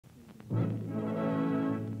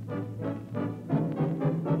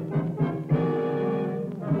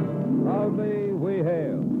Proudly we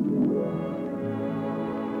hail.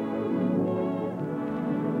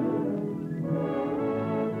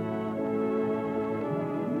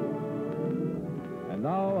 And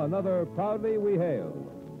now another Proudly We Hail,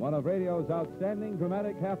 one of radio's outstanding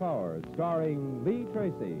dramatic half hours, starring Lee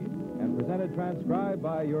Tracy, and presented transcribed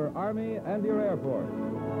by your Army and your Air Force.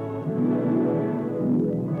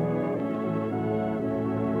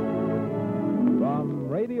 From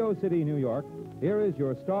Radio City, New York, here is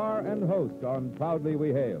your star and host on Proudly We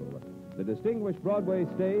Hail, the distinguished Broadway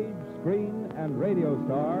stage, screen, and radio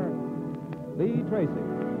star, Lee Tracy.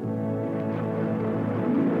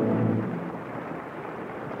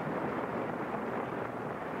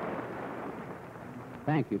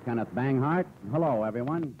 Thank you, Kenneth Banghart. Hello,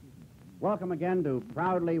 everyone. Welcome again to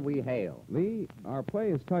Proudly We Hail. Lee, our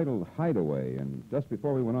play is titled Hideaway, and just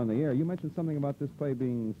before we went on the air, you mentioned something about this play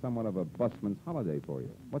being somewhat of a busman's holiday for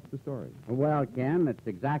you. What's the story? Well, Ken, it's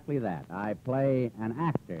exactly that. I play an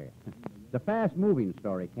actor. It's a fast-moving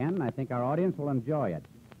story, Ken, and I think our audience will enjoy it.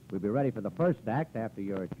 We'll be ready for the first act after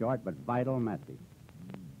your short but vital message.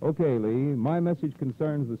 Okay, Lee, my message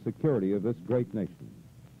concerns the security of this great nation.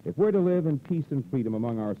 If we're to live in peace and freedom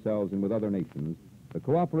among ourselves and with other nations, the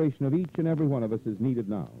cooperation of each and every one of us is needed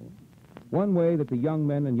now. One way that the young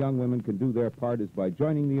men and young women can do their part is by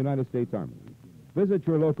joining the United States Army. Visit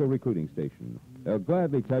your local recruiting station. They'll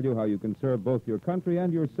gladly tell you how you can serve both your country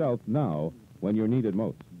and yourself now when you're needed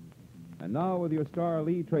most. And now, with your star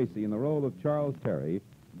Lee Tracy in the role of Charles Terry,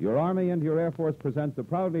 your Army and your Air Force present the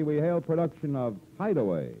Proudly We Hail production of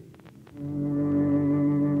Hideaway.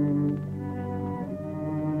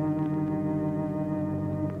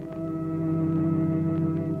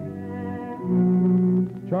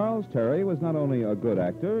 Charles Terry was not only a good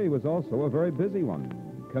actor, he was also a very busy one.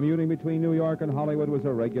 Commuting between New York and Hollywood was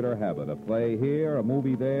a regular habit. A play here, a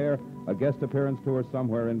movie there, a guest appearance tour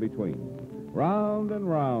somewhere in between. Round and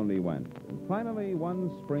round he went. And finally, one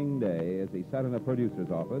spring day, as he sat in a producer's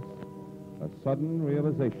office, a sudden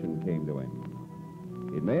realization came to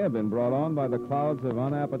him. It may have been brought on by the clouds of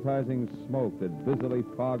unappetizing smoke that busily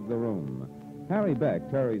fogged the room. Harry Beck,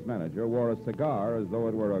 Terry's manager, wore a cigar as though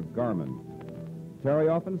it were a garment. Terry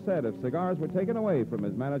often said if cigars were taken away from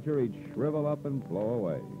his manager, he'd shrivel up and blow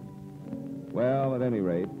away. Well, at any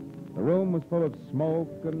rate, the room was full of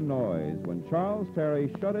smoke and noise when Charles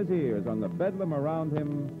Terry shut his ears on the bedlam around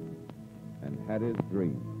him and had his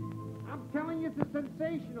dream. I'm telling you, it's a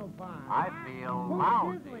sensational part. I feel Who's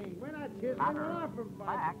lousy. chiseling? We're not chiseling. Matter We're of off from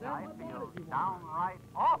fact, I What feel more did you want? downright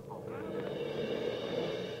awful.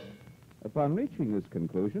 Upon reaching this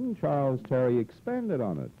conclusion, Charles Terry expanded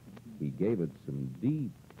on it. He gave it some deep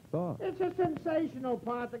thought. It's a sensational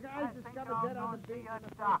part. The guys I think discovered I'll dead on go the see beach a in the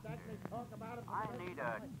first doctor. act. They talk about it. I need a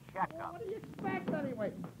Well, checkup. what do you expect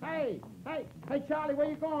anyway? Hey, Charlie, where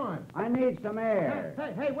you going? I need some air.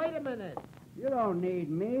 Hey, wait a minute. You don't need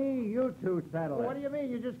me. You two settle Well, it. what do you mean?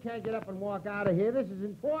 You just can't get up and walk out of here? This is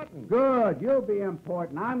important. Good. You'll be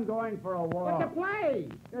important. I'm going for a But walk. the play.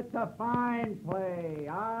 It's a fine play.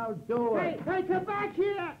 I'll do it. Hey, come back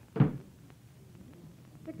here.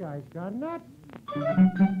 The guy's gone nuts.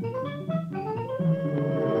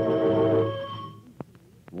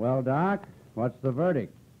 Well, Doc, what's the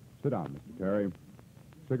verdict? Sit down, Mr. Terry.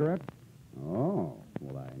 Cigarette? Oh,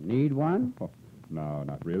 will I need one? Oh, no,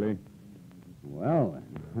 not really. Well,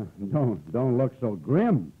 don't look so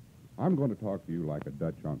grim. I'm going to talk to you like a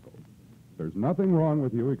Dutch uncle. There's nothing wrong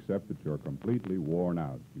with you except that you're completely worn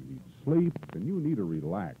out. You need sleep, and you need to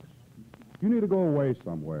relax. You need to go away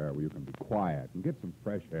somewhere where you can be quiet and get some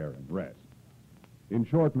fresh air and rest. In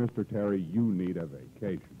short, Mr. Terry, you need a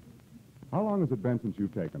vacation. How long has it been since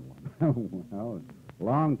you've taken one? Well,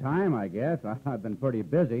 long time, I guess. I've been pretty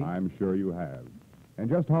busy. I'm sure you have. And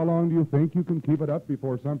just how long do you think you can keep it up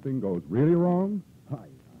before something goes really wrong?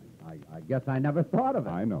 I guess I never thought of it.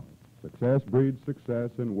 I know. Success breeds success,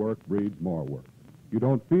 and work breeds more work. You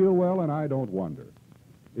don't feel well, and I don't wonder.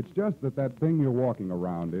 It's just that thing you're walking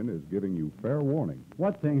around in is giving you fair warning.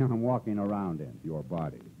 What thing I'm walking around in? Your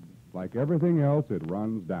body. Like everything else, it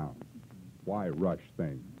runs down. Why rush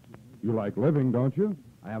things? You like living, don't you?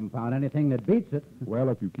 I haven't found anything that beats it. Well,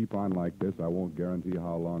 if you keep on like this, I won't guarantee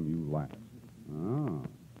how long you last. Oh,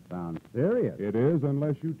 sounds serious. It is,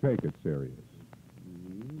 unless you take it serious.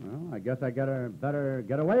 Well, I guess I better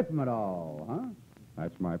get away from it all, huh?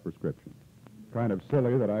 That's my prescription. Kind of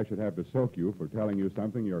silly that I should have to soak you for telling you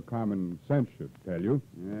something your common sense should tell you.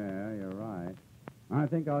 Yeah, you're right. I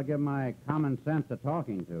think I'll give my common sense a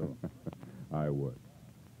talking to. I would.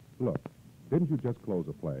 Look, didn't you just close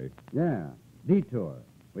a play? Yeah, Detour.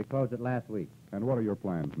 We closed it last week. And what are your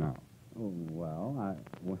plans now? Oh, well,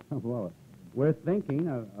 we're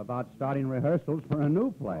thinking about starting rehearsals for a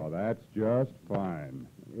new play. Oh, that's just fine.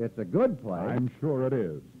 It's a good play. I'm sure it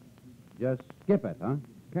is. Just skip it, huh?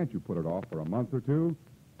 Can't you put it off for a month or two?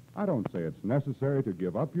 I don't say it's necessary to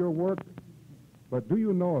give up your work, but do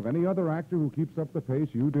you know of any other actor who keeps up the pace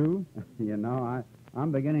you do? You know,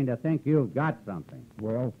 I'm beginning to think you've got something.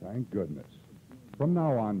 Well, thank goodness. From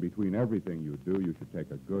now on, between everything you do, you should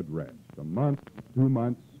take a good rest. A month, 2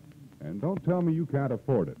 months, and don't tell me you can't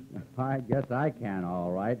afford it. I guess I can,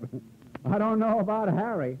 all right. I don't know about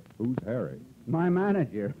Harry, Who's Harry? my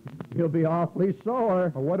manager. He'll be awfully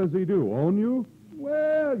sore. What does he do, own you?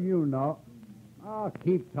 Well, you know. Oh,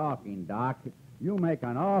 keep talking, Doc. You make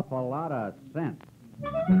an awful lot of sense.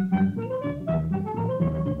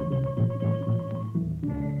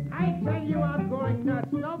 I tell you, I'm going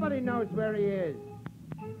nuts. Nobody knows where he is.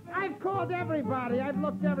 I've called everybody. I've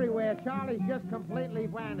looked everywhere. Charlie's just completely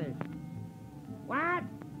vanished. What?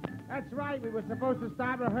 That's right. We were supposed to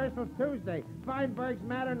start rehearsals Tuesday. Feinberg's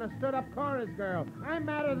madder than a stood-up chorus girl. I'm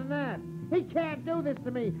madder than that. He can't do this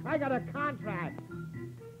to me. I got a contract.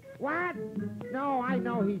 What? No, I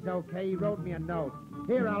know he's okay. He wrote me a note.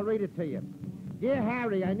 Here, I'll read it to you. Dear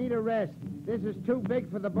Harry, I need a rest. This is too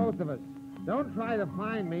big for the both of us. Don't try to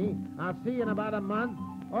find me. I'll see you in about a month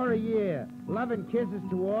or a year. Love and kisses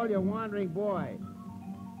to all, your wandering boy.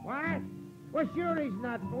 What? Well, sure he's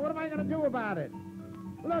nuts, but what am I going to do about it?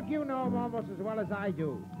 Look, you know him almost as well as I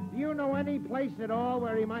do. Do you know any place at all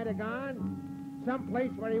where he might have gone? Some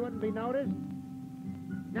place where he wouldn't be noticed?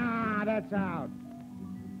 Nah, that's out.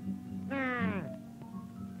 Nah.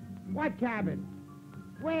 What cabin?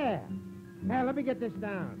 Where? Hey, let me get this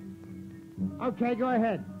down. Okay, go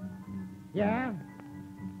ahead. Yeah?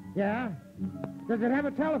 Yeah? Does it have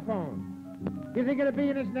a telephone? You think it'll be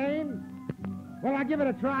in his name? Well, I'll give it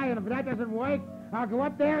a try, and if that doesn't work, I'll go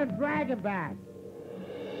up there and drag him back.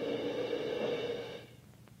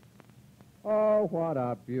 Oh, what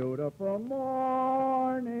a beautiful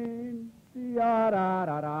morning.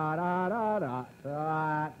 Da-da-da-da-da-da-da.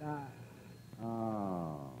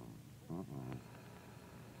 Oh.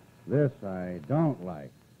 This I don't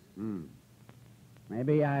like.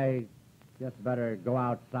 Maybe I just better go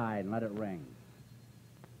outside and let it ring.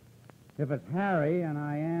 If it's Harry and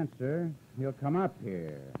I answer, he'll come up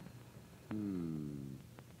here.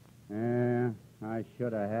 Yeah, I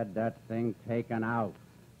should have had that thing taken out.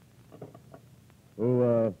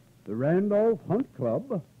 Oh, the Randolph Hunt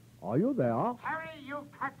Club. Are you there? Harry, you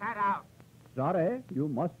cut that out. Sorry, you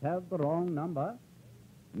must have the wrong number.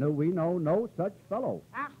 No, we know no such fellow.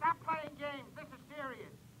 Now stop playing games. This is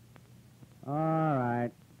serious. All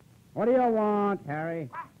right. What do you want, Harry?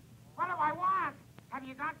 What do I want? Have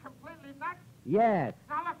you gone completely nuts? Yes.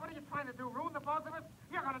 Now, look, what are you trying to do? Ruin the both of us?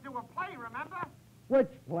 You're going to do a play, remember?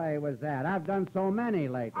 Which play was that? I've done so many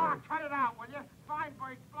lately. Oh, cut it out, will you?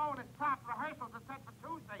 Feinberg's blowing his top. Rehearsals are set for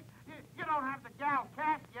Tuesday. You don't have the gal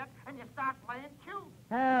cast yet, and you start playing cute.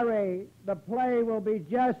 Harry, the play will be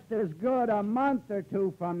just as good a month or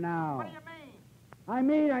two from now. What do you mean? I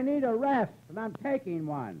mean, I need a rest, and I'm taking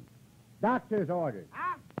one. Doctor's orders.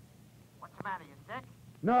 Huh? What's the matter, you sick?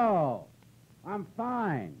 No, I'm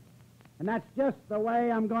fine. And that's just the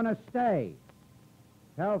way I'm going to stay.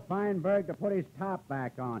 Tell Feinberg to put his top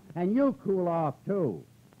back on. And you cool off, too.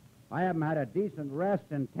 I haven't had a decent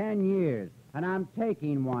rest in 10 years, and I'm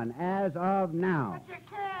taking one as of now. But you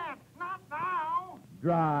can't. Not now.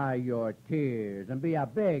 Dry your tears and be a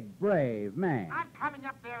big, brave man. I'm coming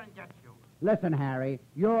up there and get you. Listen, Harry,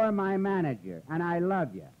 you're my manager, and I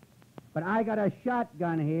love you. But I got a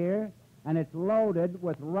shotgun here, and it's loaded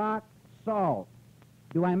with rock salt.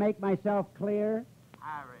 Do I make myself clear?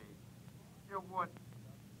 Harry, you would.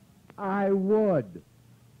 I would.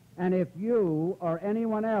 And if you or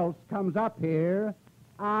anyone else comes up here,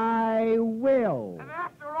 I will. And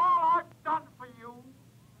after all I've done for you.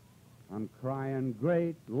 I'm crying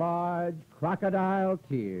great, large crocodile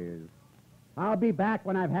tears. I'll be back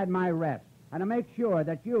when I've had my rest. And to make sure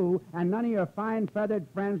that you and none of your fine-feathered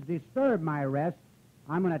friends disturb my rest,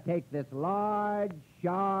 I'm going to take this large,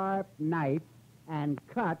 sharp knife and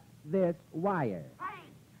cut this wire. Hey,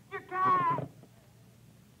 you can't.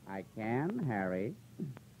 I can, Harry,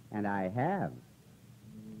 and I have.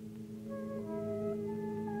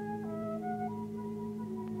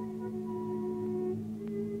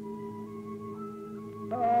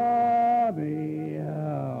 Oh, me.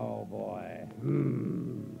 Oh, boy.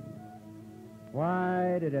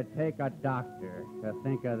 Why did it take a doctor to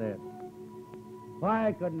think of this?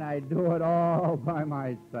 Why couldn't I do it all by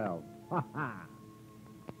myself?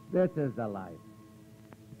 This is the life.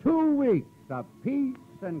 2 weeks of peace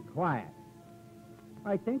and quiet.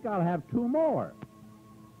 I think I'll have 2 more.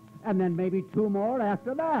 And then maybe 2 more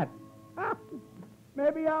after that.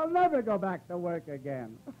 Maybe I'll never go back to work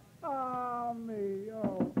again. Oh, me.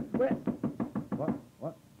 Oh. Wait.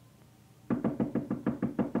 What?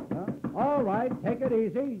 All right, take it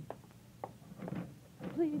easy.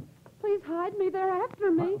 Please hide me. They're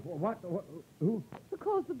after me. What? Who?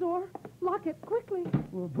 Close the door. Lock it quickly.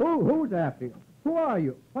 Who's after you? Who are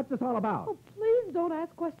you? What's this all about? Oh, please don't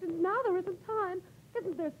ask questions now. There isn't time.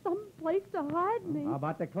 Isn't there some place to hide me? How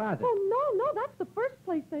about the closet? Oh, no. That's the first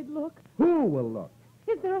place they'd look. Who will look?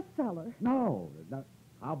 Is there a cellar? No.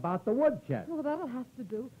 How about the wood chest? Oh, that'll have to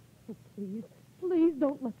do. Oh, please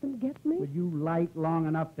don't let them get me. Would you light long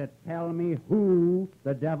enough to tell me who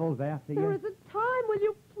the devil's after you? There isn't time. Will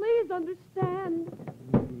you please understand?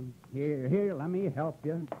 Here, let me help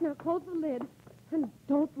you. Now close the lid. And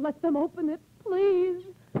don't let them open it, please.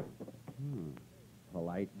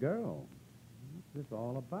 Polite girl. What's this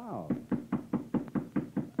all about?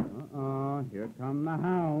 Here come the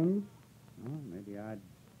hounds. Oh, maybe I'd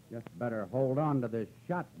just better hold on to this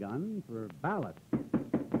shotgun for ballast.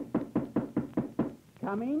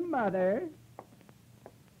 Coming, Mother.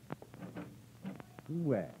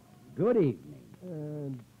 Well, good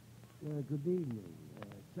evening. Good evening.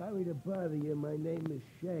 Sorry to bother you. My name is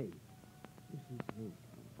Shay. This is Hank.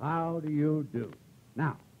 How do you do?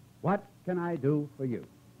 Now, what can I do for you?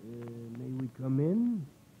 May we come in?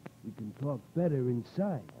 We can talk better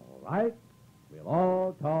inside. All right. We'll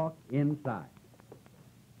all talk inside.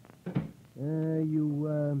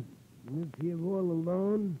 You live here all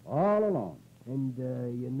alone? All alone. And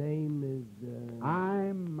your name is...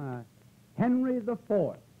 I'm Henry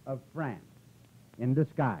IV of France, in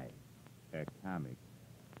disguise. A comic.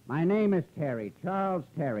 My name is Terry, Charles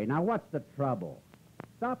Terry. Now, what's the trouble?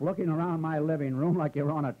 Stop looking around my living room like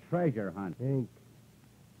you're on a treasure hunt. Hank.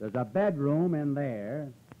 There's a bedroom in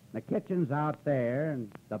there, the kitchen's out there,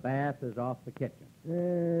 and the bath is off the kitchen.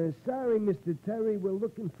 Sorry, Mr. Terry. We're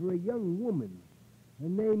looking for a young woman. Her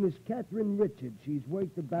name is Catherine Richards. She's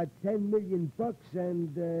worth about $10 million,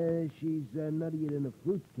 and she's nuttier than a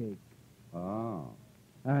fruitcake. Oh.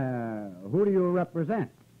 Who do you represent?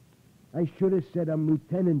 I should have said I'm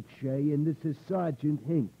Lieutenant Shea, and this is Sergeant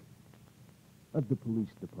Hink of the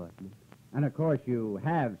police department. And, of course, you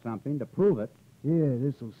have something to prove it. Yeah,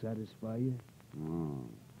 this'll satisfy you. Oh.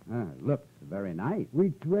 Looks very nice. We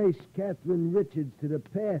traced Catherine Richards to the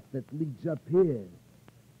path that leads up here.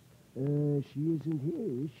 She isn't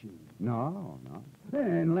here, is she? No.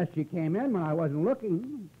 Unless she came in when I wasn't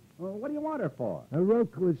looking. Well, what do you want her for? Her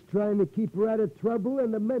uncle is trying to keep her out of trouble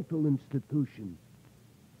in a mental institution.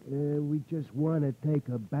 We just want to take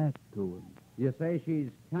her back to him. You say she's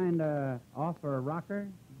kind of off her rocker?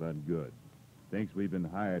 But good. Thinks we've been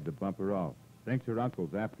hired to bump her off. Thinks her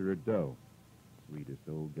uncle's after her dough. Sweetest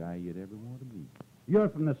old guy you'd ever want to meet. You're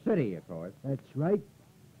from the city, of course. That's right.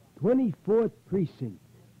 24th Precinct.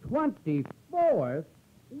 24th?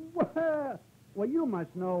 Well, you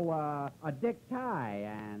must know a Dick Tye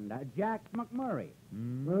and Jack McMurray.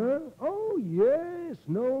 Oh, yes.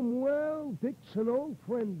 Know him well. Dick's an old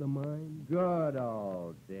friend of mine. Good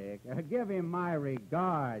old Dick. Give him my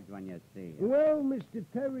regards when you see him. Well, Mr.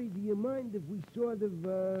 Terry, do you mind if we sort of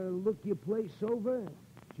look your place over?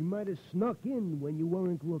 She might have snuck in when you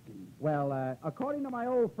weren't looking. Well, according to my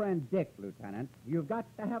old friend Dick, Lieutenant, you've got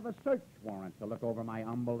to have a search warrant to look over my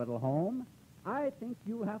humble little home. I think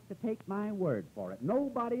you'll have to take my word for it.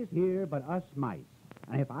 Nobody's here but us mice.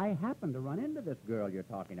 And if I happen to run into this girl you're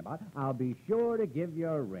talking about, I'll be sure to give you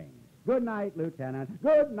a ring. Good night, Lieutenant.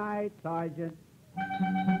 Good night, Sergeant.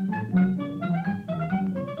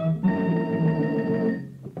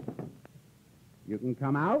 You can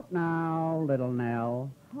come out now, little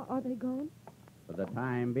Nell. Are they gone? For the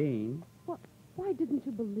time being. Why didn't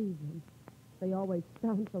you believe them? They always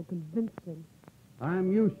sound so convincing.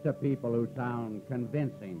 I'm used to people who sound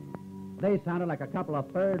convincing. They sounded like a couple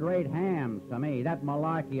of third-rate hams to me. That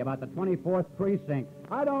malarkey about the 24th Precinct.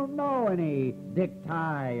 I don't know any Dick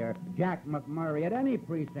Tye or Jack McMurray at any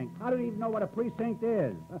precinct. I don't even know what a precinct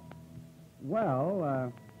is.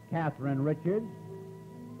 Well, Catherine Richards,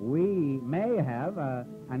 we may have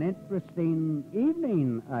an interesting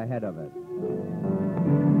evening ahead of us.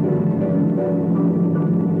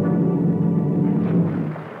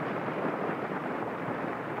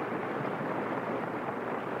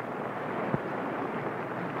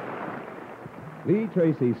 Lee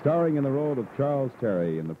Tracy, starring in the role of Charles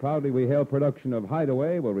Terry in the proudly we hail production of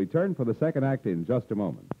Hideaway, will return for the second act in just a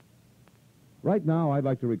moment. Right now, I'd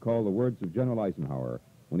like to recall the words of General Eisenhower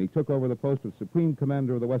when he took over the post of Supreme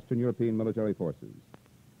Commander of the Western European Military Forces.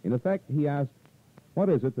 In effect, he asked, What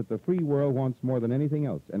is it that the free world wants more than anything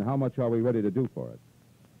else, and how much are we ready to do for it?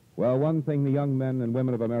 Well, one thing the young men and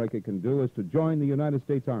women of America can do is to join the United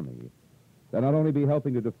States Army. They'll not only be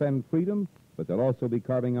helping to defend freedom, but they'll also be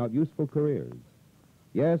carving out useful careers.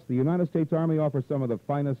 Yes, the United States Army offers some of the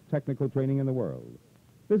finest technical training in the world.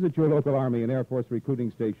 Visit your local Army and Air Force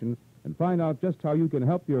recruiting station and find out just how you can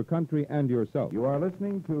help your country and yourself. You are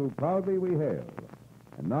listening to Proudly We Hail.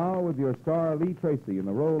 And now, with your star Lee Tracy in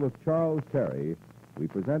the role of Charles Terry, we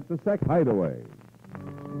present the second Hideaway.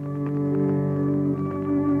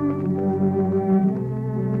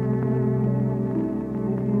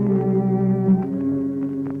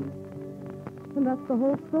 And that's the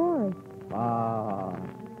whole story. Ah,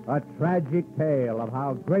 a tragic tale of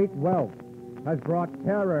how great wealth has brought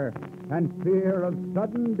terror and fear of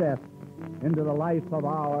sudden death into the life of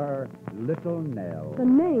our little Nell. The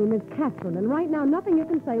name is Catherine, and right now nothing you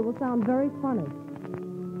can say will sound very funny.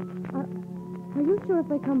 Are you sure if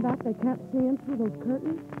they come back they can't see in through those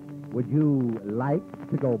curtains? Would you like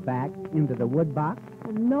to go back into the wood box?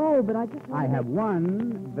 Oh, no, but I have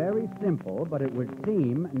one very simple, but it would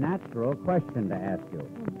seem natural question to ask you.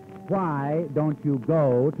 Why don't you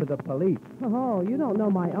go to the police? Oh, you don't know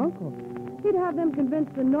my uncle. He'd have them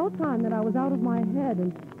convinced in no time that I was out of my head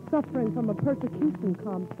and suffering from a persecution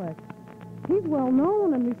complex. He's well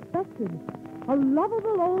known and respected. A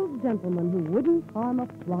lovable old gentleman who wouldn't harm a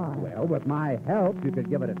fly. Well, with my help, you could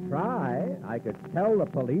give it a try. I could tell the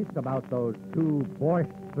police about those two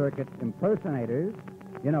Borscht Circuit impersonators.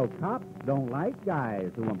 You know, cops don't like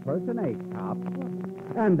guys who impersonate cops.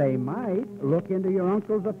 And they might look into your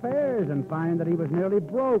uncle's affairs and find that he was nearly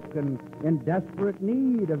broke and in desperate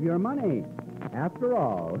need of your money. After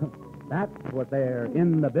all, that's what they're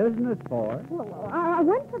in the business for. Well, I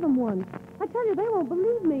went for them once. I tell you, they won't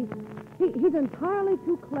believe me. He's entirely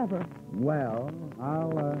too clever. Well,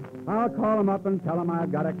 I'll call him up and tell him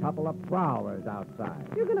I've got a couple of prowlers outside.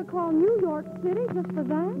 You're going to call New York City just for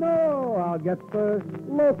that? No, I'll get the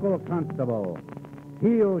local constable.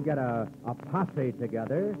 He'll get a posse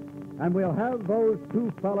together, and we'll have those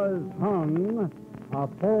two fellas hung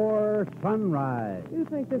afore sunrise. You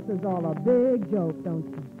think this is all a big joke, don't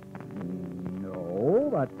you? No,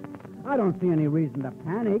 but I don't see any reason to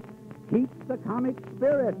panic. Keep the comic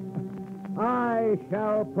spirit. I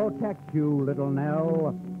shall protect you, little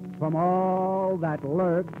Nell, from all that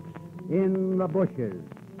lurks in the bushes.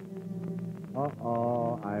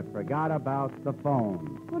 Uh-oh, I forgot about the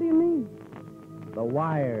phone. What do you mean? The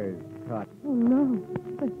wire's cut. Oh, no.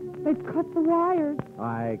 They've cut the wires.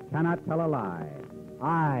 I cannot tell a lie.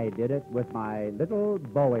 I did it with my little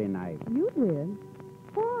Bowie knife. You did?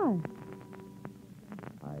 Why?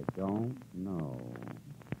 I don't know.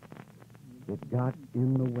 It got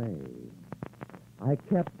in the way. I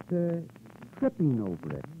kept tripping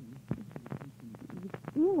over it. You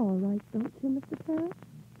feel all right, don't you, Mr. Terry?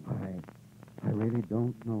 I really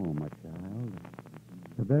don't know, my child.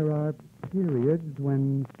 There are periods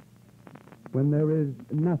when there is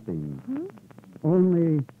nothing. Huh?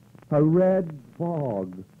 Only a red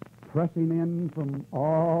fog pressing in from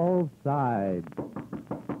all sides.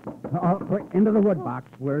 Quick, into the wood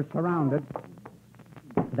box. We're surrounded.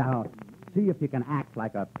 Now, see if you can act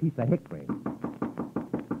like a piece of hickory.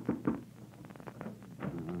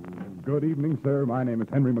 Good evening, sir. My name is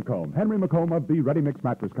Henry McComb. Henry McComb of the Ready Mix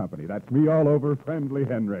Mattress Company. That's me all over, friendly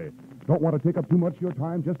Henry. Don't want to take up too much of your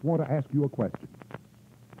time. Just want to ask you a question.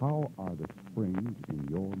 How are the springs in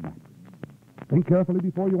your mattress? Think carefully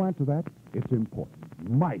before you answer that. It's important.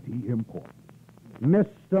 Mighty important.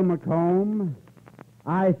 Mr. McComb,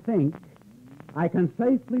 I think I can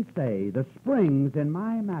safely say the springs in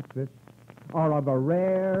my mattress are of a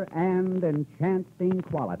rare and enchanting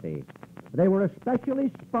quality. They were especially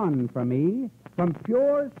spun for me from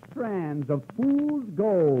pure strands of fool's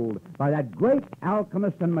gold by that great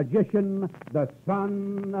alchemist and magician, the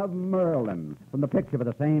son of Merlin, from the picture of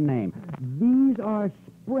the same name. These are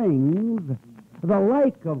springs, the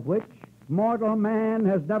like of which mortal man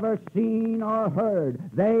has never seen or heard.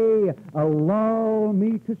 They lull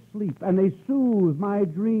me to sleep, and they soothe my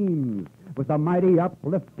dreams with the mighty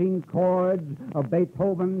uplifting chords of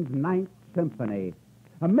Beethoven's Ninth Symphony.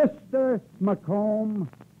 Mr. McComb,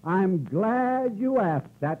 I'm glad you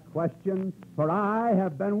asked that question, for I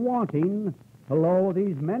have been wanting, lo,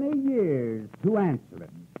 these many years, to answer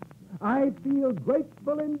it. I feel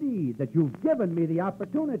grateful indeed that you've given me the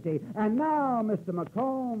opportunity. And now, Mr.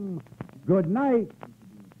 McComb, good night,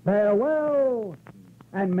 farewell,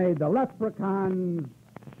 and may the leprechauns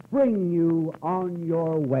spring you on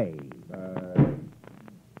your way.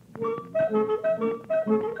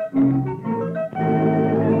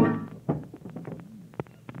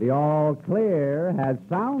 The all clear has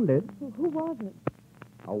sounded. Who was it?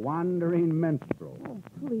 A wandering minstrel. Oh,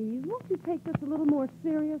 please, won't you take this a little more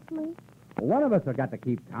seriously? One of us has got to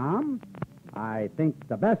keep calm. I think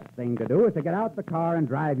the best thing to do is to get out the car and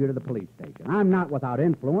drive you to the police station. I'm not without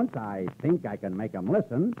influence. I think I can make them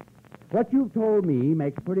listen. What you've told me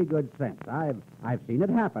makes pretty good sense. I've seen it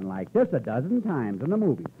happen like this a dozen times in the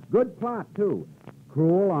movies. Good plot, too.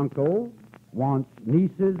 Cruel uncle wants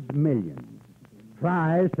niece's millions.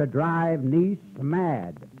 Tries to drive niece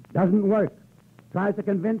mad. Doesn't work. Tries to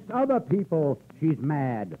convince other people she's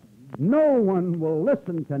mad. No one will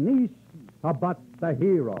listen to niece but the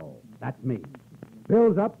hero. That's me.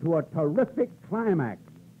 Builds up to a terrific climax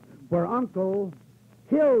where uncle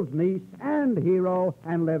kills niece and hero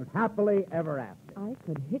and lives happily ever after. I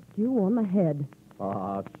could hit you on the head.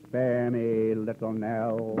 Oh, spare me, little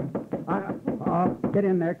Nell. Get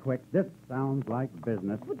in there quick. This sounds like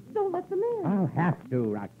business. But don't let them in. I'll have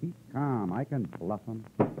to. Now, keep calm. I can bluff them.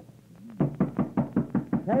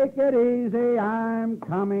 Take it easy. I'm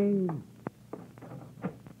coming.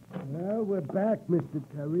 Well, we're back, Mr.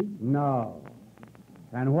 Terry. No.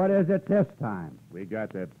 And what is it this time? We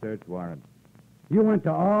got that search warrant. You went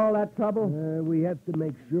to all that trouble? We have to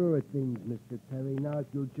make sure of things, Mr. Terry. Now, if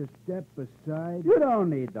you'll just step aside. You don't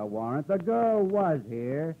need the warrant. The girl was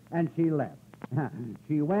here, and she left.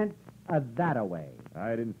 She went that-a-way.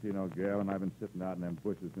 I didn't see no girl, and I've been sitting out in them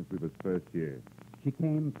bushes since we was first here. She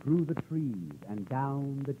came through the trees and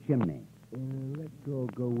down the chimney. Let's all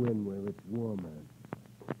go in where it's warmer.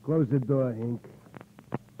 Close the door, Hink.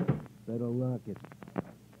 Better lock it.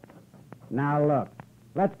 Now, look.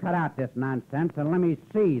 Let's cut out this nonsense and let me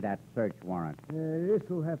see that search warrant.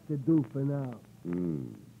 This'll have to do for now.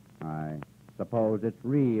 I suppose it's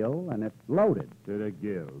real and it's loaded. To the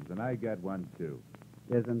gills, and I got one, too.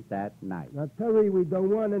 Isn't that nice? Now, Terry, we don't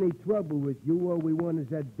want any trouble with you. All we want is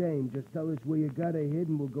that dame. Just tell us where you got her hid,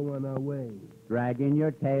 and we'll go on our way. Dragging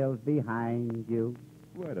your tails behind you.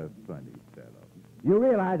 What a funny fellow. You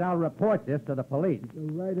realize I'll report this to the police. Go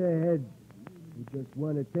right ahead. We just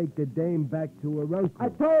want to take the dame back to her uncle. I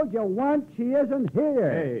told you once she isn't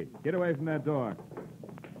here. Hey, get away from that door.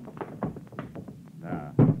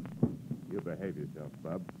 Now, you behave yourself,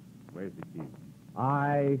 Bub. Where's the key?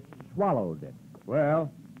 I swallowed it.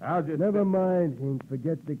 Well, I'll just... Never mind, Hink.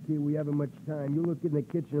 Forget the key. We haven't much time. You look in the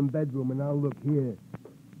kitchen and bedroom, and I'll look here.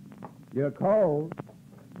 You're cold.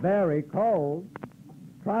 Very cold.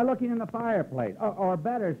 Try looking in the fireplace. Or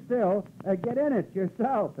better still, get in it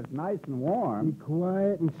yourself. It's nice and warm. Be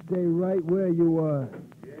quiet and stay right where you are.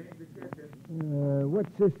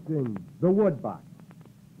 What's this thing? The wood box.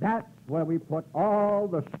 That's where we put all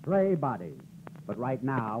the stray bodies. But right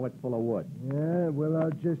now, it's full of wood. Yeah, well,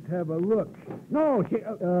 I'll just have a look. No, she...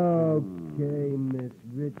 Okay, Miss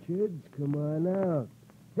Richards, come on out.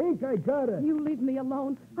 Hink, I got her. You leave me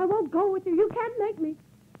alone. I won't go with you. You can't make me.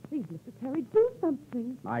 Please, Mr. Terry, do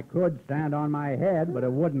something. I could stand on my head, but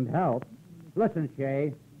it wouldn't help. Listen,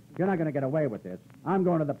 Shay, you're not going to get away with this. I'm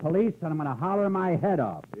going to the police, and I'm going to holler my head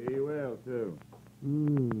off. He will, too.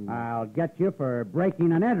 I'll get you for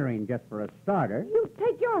breaking and entering, just for a starter. You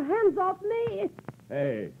take your hands off me.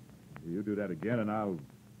 Hey, you do that again, and I'll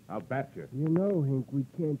bat you. You know, Hink, we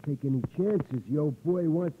can't take any chances. The old boy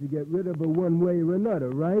wants to get rid of her one way or another,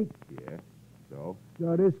 right? Yeah, so?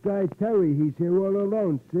 So this guy, Terry, he's here all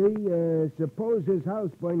alone, see? Suppose his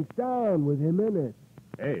house burns down with him in it.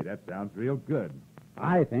 Hey, that sounds real good.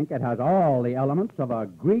 I think it has all the elements of a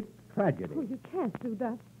Greek tragedy. Oh, you can't do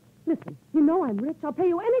that. Listen, you know I'm rich. I'll pay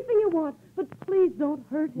you anything you want, but please don't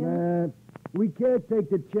hurt him. We can't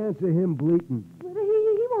take the chance of him bleating. But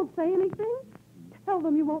he won't say anything. Tell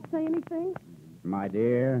them you won't say anything. My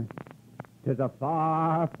dear, 'tis a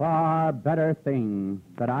far, far better thing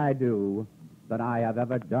that I do than I have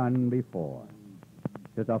ever done before.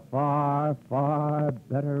 'Tis a far, far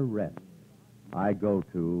better rest I go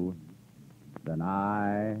to than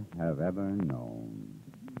I have ever known.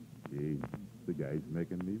 Gee, the guy's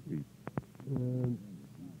making me weep.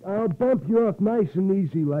 I'll bump you off nice and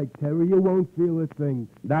easy like, Terry. You won't feel a thing.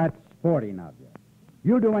 That's sporting of you.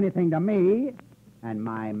 You do anything to me, and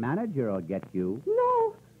my manager will get you.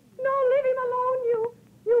 No, leave him alone,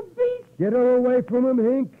 you beast. Get her away from him,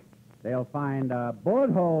 Hink. They'll find a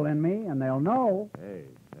bullet hole in me, and they'll know. Hey,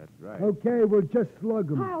 that's right. Okay, we'll just slug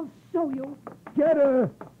him. I'll show you. Get her.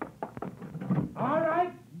 All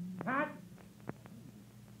right, cut.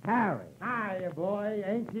 Harry. Hiya, boy.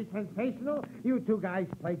 Ain't she sensational? You two guys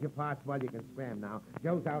played your parts well. You can scram now.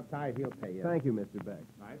 Joe's outside. He'll pay you. Thank you, Mr. Beck.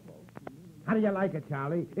 How do you like her,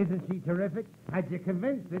 Charlie? Isn't she terrific? Had you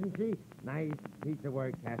convinced, didn't she? Nice piece of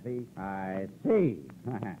work, Kathy. I see.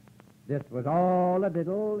 This was all a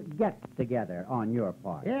little get-together on your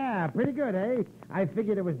part. Yeah, pretty good, eh? I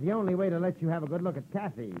figured it was the only way to let you have a good look at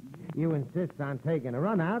Kathy. You insist on taking a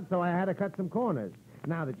run out, so I had to cut some corners.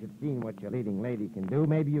 Now that you've seen what your leading lady can do,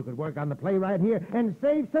 maybe you could work on the play right here and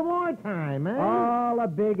save some more time, eh? All a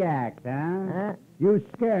big act, huh? You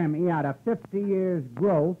scare me out of 50 years'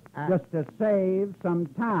 growth just to save some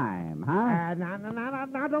time, huh?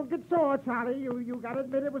 Now, don't get sore, Charlie. You got to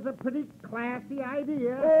admit it was a pretty classy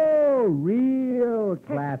idea. Oh, real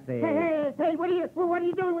classy. Hey, what are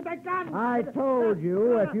you doing with that gun? I told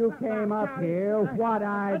you if you came up here, what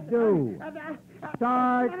I'd do.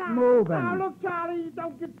 Start moving. Now, look, Charlie,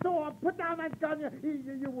 don't get sore. Put down that gun.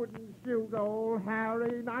 You wouldn't shoot old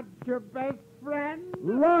Harry, not your best friend.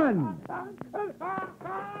 Run!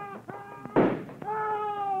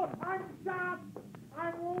 Oh, I'm shot.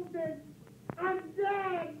 I'm wounded. I'm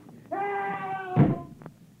dead. Help!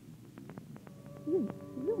 You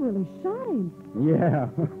really shot him. Yeah,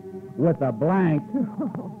 with a blank.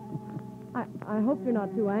 I hope you're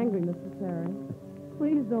not too angry, Mr. Terry.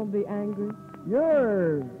 Please don't be angry.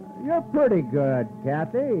 You're pretty good,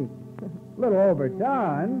 Kathy. Little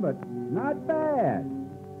overdone, but not bad.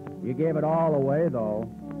 You gave it all away, though.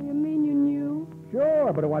 Oh, you mean you knew?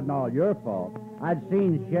 Sure, but it wasn't all your fault. I'd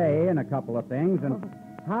seen Shay in a couple of things, and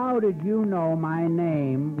how did you know my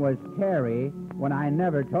name was Terry when I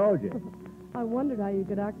never told you? I wondered how you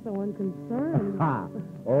could act so unconcerned. Ha!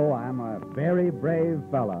 Oh, I'm a very brave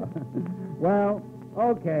fella. Well,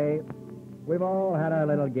 okay. We've all had our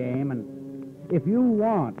little game, and if you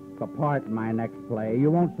want the part in my next play,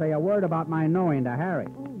 you won't say a word about my knowing to Harry.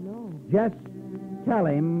 Oh, no. Just tell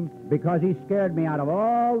him, because he scared me out of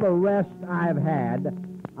all the rest I've had,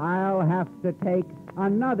 I'll have to take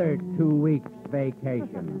another 2 weeks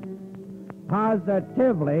vacation.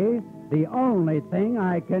 Positively, the only thing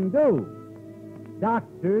I can do.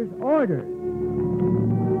 Doctor's orders.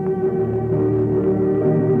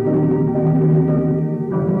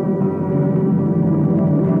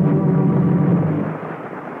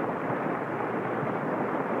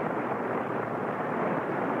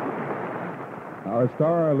 Our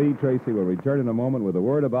star, Lee Tracy, will return in a moment with a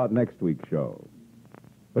word about next week's show.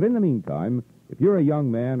 But in the meantime, if you're a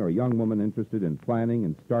young man or young woman interested in planning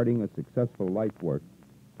and starting a successful life work,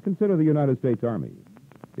 consider the United States Army.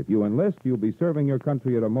 If you enlist, you'll be serving your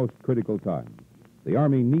country at a most critical time. The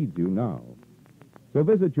Army needs you now. So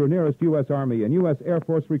visit your nearest U.S. Army and U.S. Air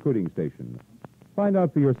Force recruiting station. Find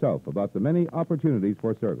out for yourself about the many opportunities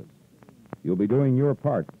for service. You'll be doing your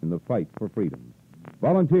part in the fight for freedom.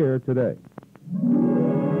 Volunteer today.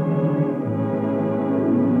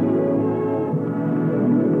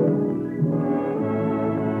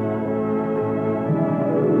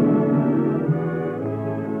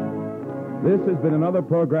 This has been another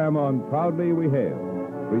program on Proudly We Hail,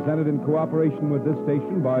 presented in cooperation with this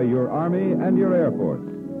station by your Army and your Air Force.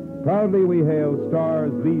 Proudly We Hail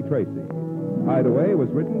stars Lee Tracy. Hideaway was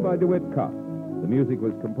written by DeWitt Kopp. The music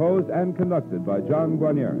was composed and conducted by John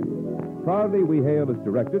Guarnieri. Proudly We Hail is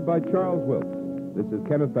directed by Charles Wilkes. This is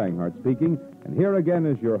Kenneth Banghart speaking, and here again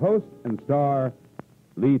is your host and star,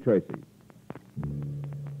 Lee Tracy.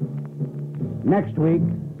 Next week,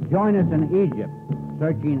 join us in Egypt,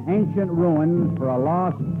 searching ancient ruins for a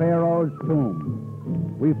lost pharaoh's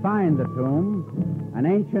tomb. We find the tomb, an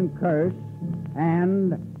ancient curse,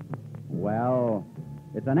 and, well,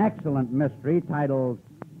 it's an excellent mystery titled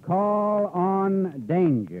Call on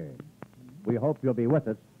Danger. We hope you'll be with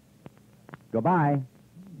us. Goodbye.